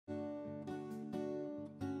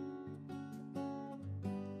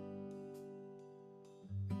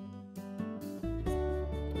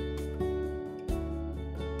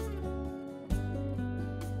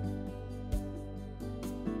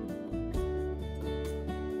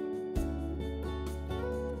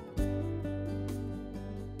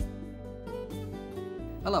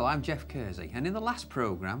Hello, I'm Geoff Kersey, and in the last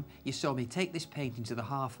programme you saw me take this painting to the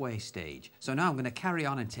halfway stage, so now I'm going to carry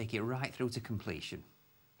on and take it right through to completion.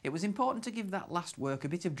 It was important to give that last work a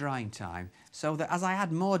bit of drying time, so that as I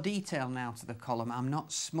add more detail now to the column, I'm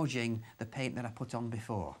not smudging the paint that I put on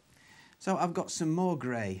before. So I've got some more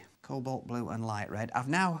grey, cobalt blue and light red. I've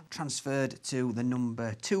now transferred to the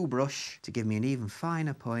number 2 brush to give me an even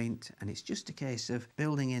finer point, and it's just a case of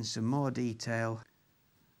building in some more detail.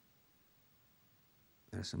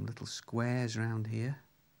 There are some little squares around here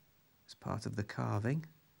as part of the carving.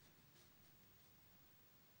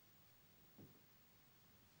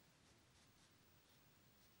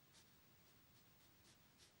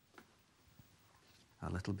 A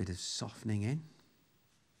little bit of softening in.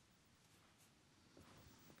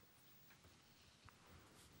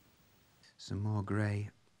 Some more grey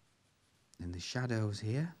in the shadows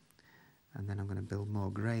here, and then I'm going to build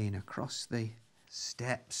more grey in across the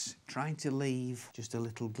steps, trying to leave just a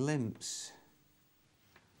little glimpse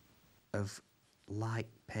of light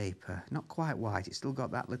paper, not quite white, it's still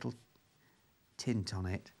got that little tint on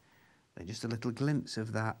it, but just a little glimpse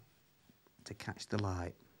of that to catch the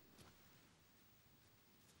light.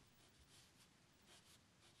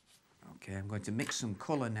 Okay, I'm going to mix some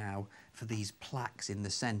colour now for these plaques in the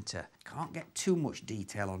centre. Can't get too much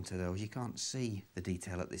detail onto those, you can't see the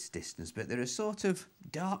detail at this distance, but they're a sort of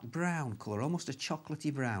dark brown colour, almost a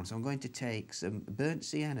chocolatey brown. So I'm going to take some burnt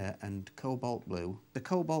sienna and cobalt blue. The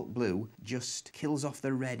cobalt blue just kills off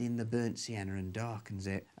the red in the burnt sienna and darkens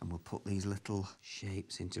it, and we'll put these little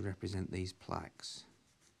shapes in to represent these plaques.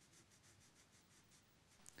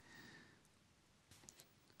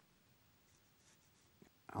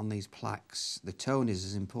 On these plaques, the tone is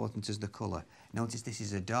as important as the colour. Notice this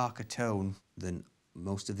is a darker tone than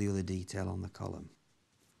most of the other detail on the column.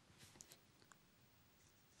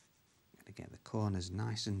 Got to get the corners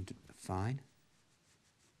nice and fine.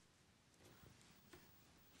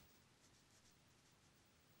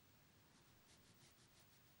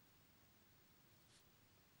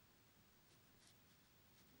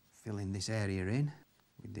 Filling this area in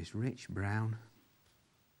with this rich brown.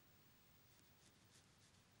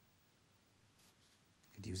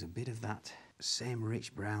 Use a bit of that same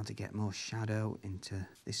rich brown to get more shadow into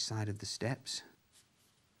this side of the steps.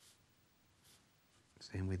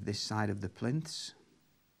 Same with this side of the plinths.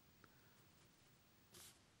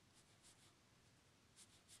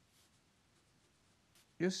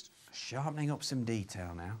 Just sharpening up some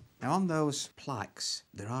detail now. Now on those plaques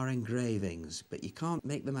there are engravings, but you can't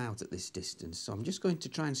make them out at this distance, so I'm just going to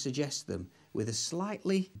try and suggest them with a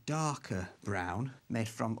slightly darker brown made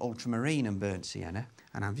from ultramarine and burnt sienna,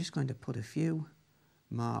 and I'm just going to put a few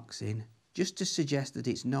marks in just to suggest that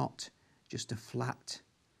it's not just a flat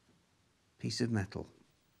piece of metal.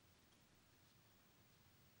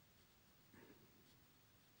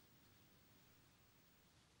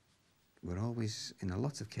 We're always, in a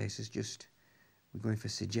lot of cases, we're going for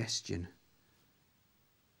suggestion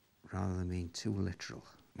rather than being too literal.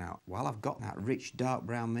 Now, while I've got that rich dark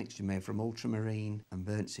brown mixture made from ultramarine and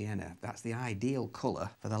burnt sienna, that's the ideal colour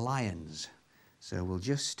for the lions. So we'll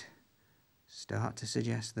just start to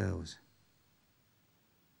suggest those.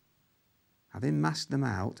 Having masked them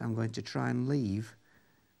out, I'm going to try and leave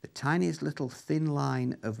the tiniest little thin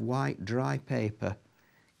line of white dry paper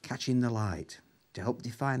catching the light to help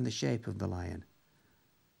define the shape of the lion.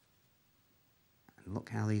 And look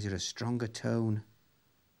how these are a stronger tone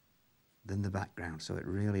than the background, so it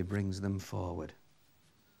really brings them forward.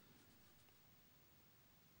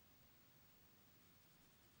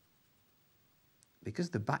 Because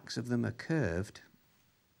the backs of them are curved,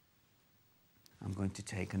 I'm going to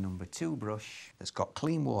take a number 2 brush that's got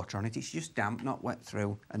clean water on it, it's just damp, not wet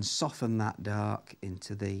through, and soften that dark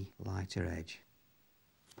into the lighter edge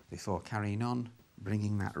before carrying on,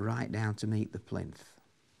 bringing that right down to meet the plinth.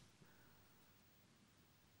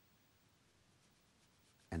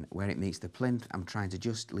 And where it meets the plinth, I'm trying to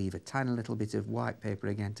just leave a tiny little bit of white paper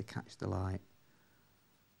again to catch the light.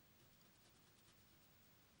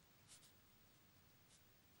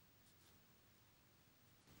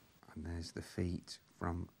 And there's the feet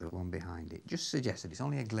from the one behind it. Just suggested, it's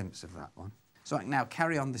only a glimpse of that one. So I can now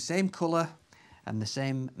carry on the same colour and the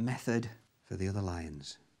same method for the other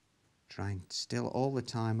lions. Trying still all the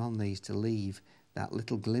time on these to leave that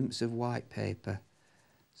little glimpse of white paper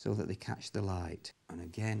so that they catch the light. And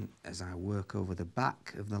again, as I work over the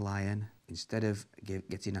back of the lion, instead of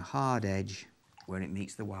getting a hard edge where it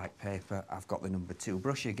meets the white paper, I've got the number 2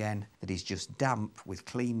 brush again that is just damp with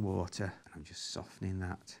clean water, and I'm just softening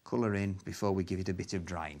that colour in before we give it a bit of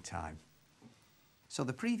drying time. So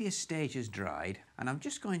the previous stage has dried, and I'm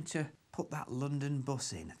just going to put that London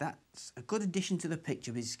bus in. That's a good addition to the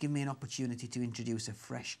picture, because it's given me an opportunity to introduce a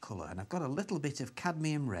fresh colour. And I've got a little bit of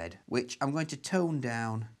cadmium red, which I'm going to tone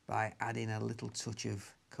down by adding a little touch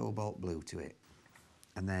of cobalt blue to it.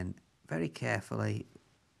 And then very carefully,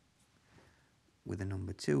 with a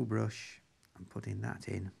number 2 brush, I'm putting that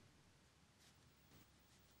in.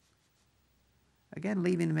 Again,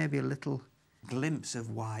 leaving maybe a little glimpse of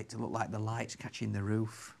white to look like the light's catching the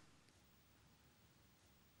roof.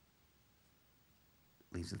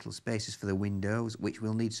 Leaves little spaces for the windows, which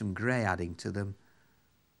will need some grey adding to them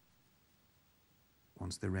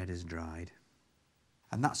once the red has dried.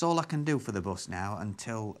 And that's all I can do for the bus now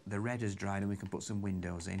until the red has dried and we can put some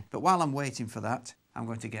windows in. But while I'm waiting for that, I'm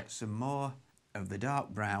going to get some more of the dark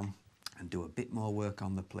brown and do a bit more work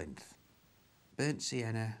on the plinth. Burnt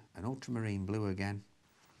sienna and ultramarine blue again.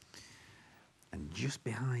 And just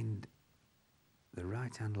behind the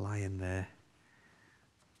right-hand lion there,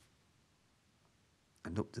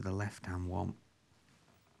 and up to the left-hand one,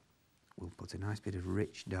 we'll put a nice bit of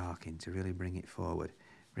rich dark in to really bring it forward,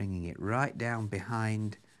 bringing it right down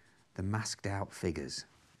behind the masked out figures.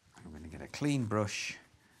 I'm going to get a clean brush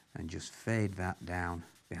and just fade that down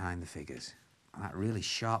behind the figures. And that really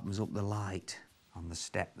sharpens up the light on the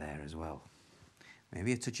step there as well.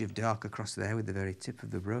 Maybe a touch of dark across there with the very tip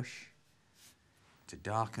of the brush to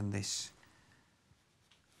darken this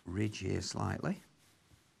ridge here slightly.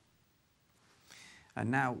 And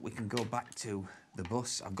now we can go back to the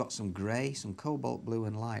bus. I've got some grey, some cobalt blue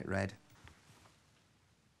and light red.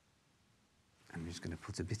 I'm just going to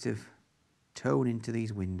put a bit of tone into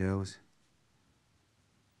these windows.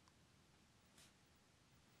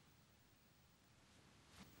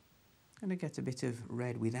 I'm going to get a bit of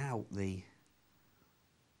red without the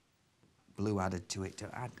blue added to it to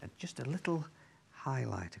add just a little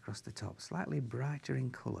highlight across the top, slightly brighter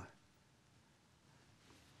in colour.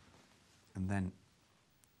 And then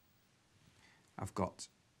I've got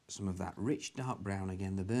some of that rich dark brown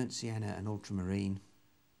again, the burnt sienna and ultramarine.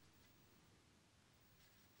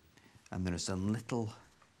 And there are some little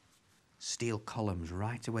steel columns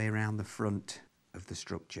right away around the front of the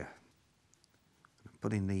structure. I'm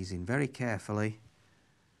putting these in very carefully.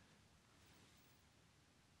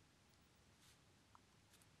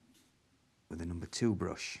 With a number 2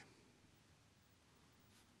 brush.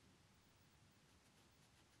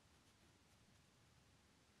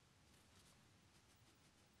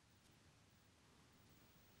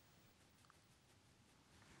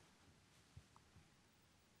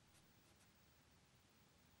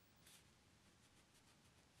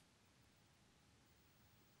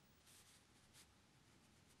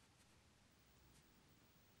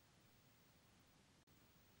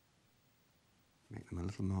 Make them a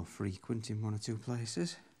little more frequent in 1 or 2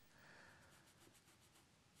 places.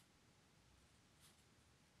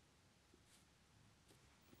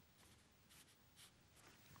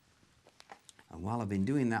 And while I've been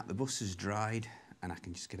doing that, the bus has dried and I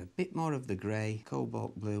can just get a bit more of the grey,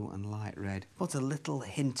 cobalt blue and light red. Put a little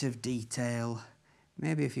hint of detail.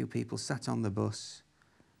 Maybe a few people sat on the bus.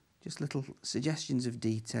 Just little suggestions of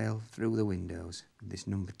detail through the windows. This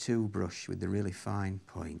number 2 brush with the really fine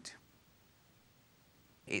point.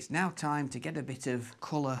 It's now time to get a bit of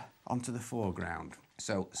colour onto the foreground.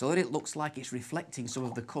 So that it looks like it's reflecting some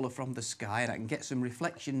of the colour from the sky and I can get some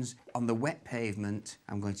reflections on the wet pavement.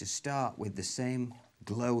 I'm going to start with the same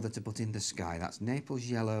glow that I put in the sky. That's Naples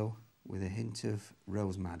yellow with a hint of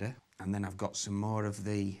rose madder. And then I've got some more of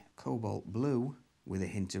the cobalt blue with a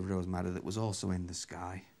hint of rose madder that was also in the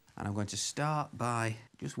sky. And I'm going to start by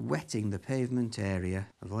just wetting the pavement area,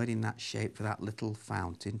 avoiding that shape for that little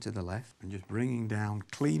fountain to the left, and just bringing down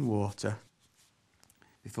clean water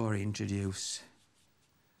before I introduce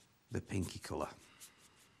the pinky colour.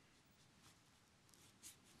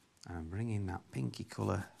 And I'm bringing that pinky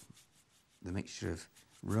colour, the mixture of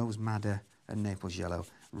rose madder and Naples yellow,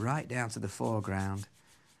 right down to the foreground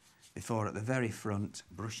before at the very front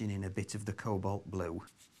brushing in a bit of the cobalt blue.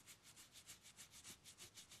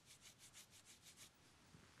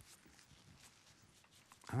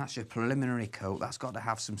 And that's your preliminary coat. That's got to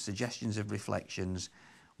have some suggestions of reflections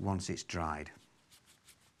once it's dried.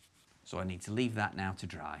 So I need to leave that now to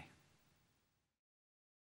dry.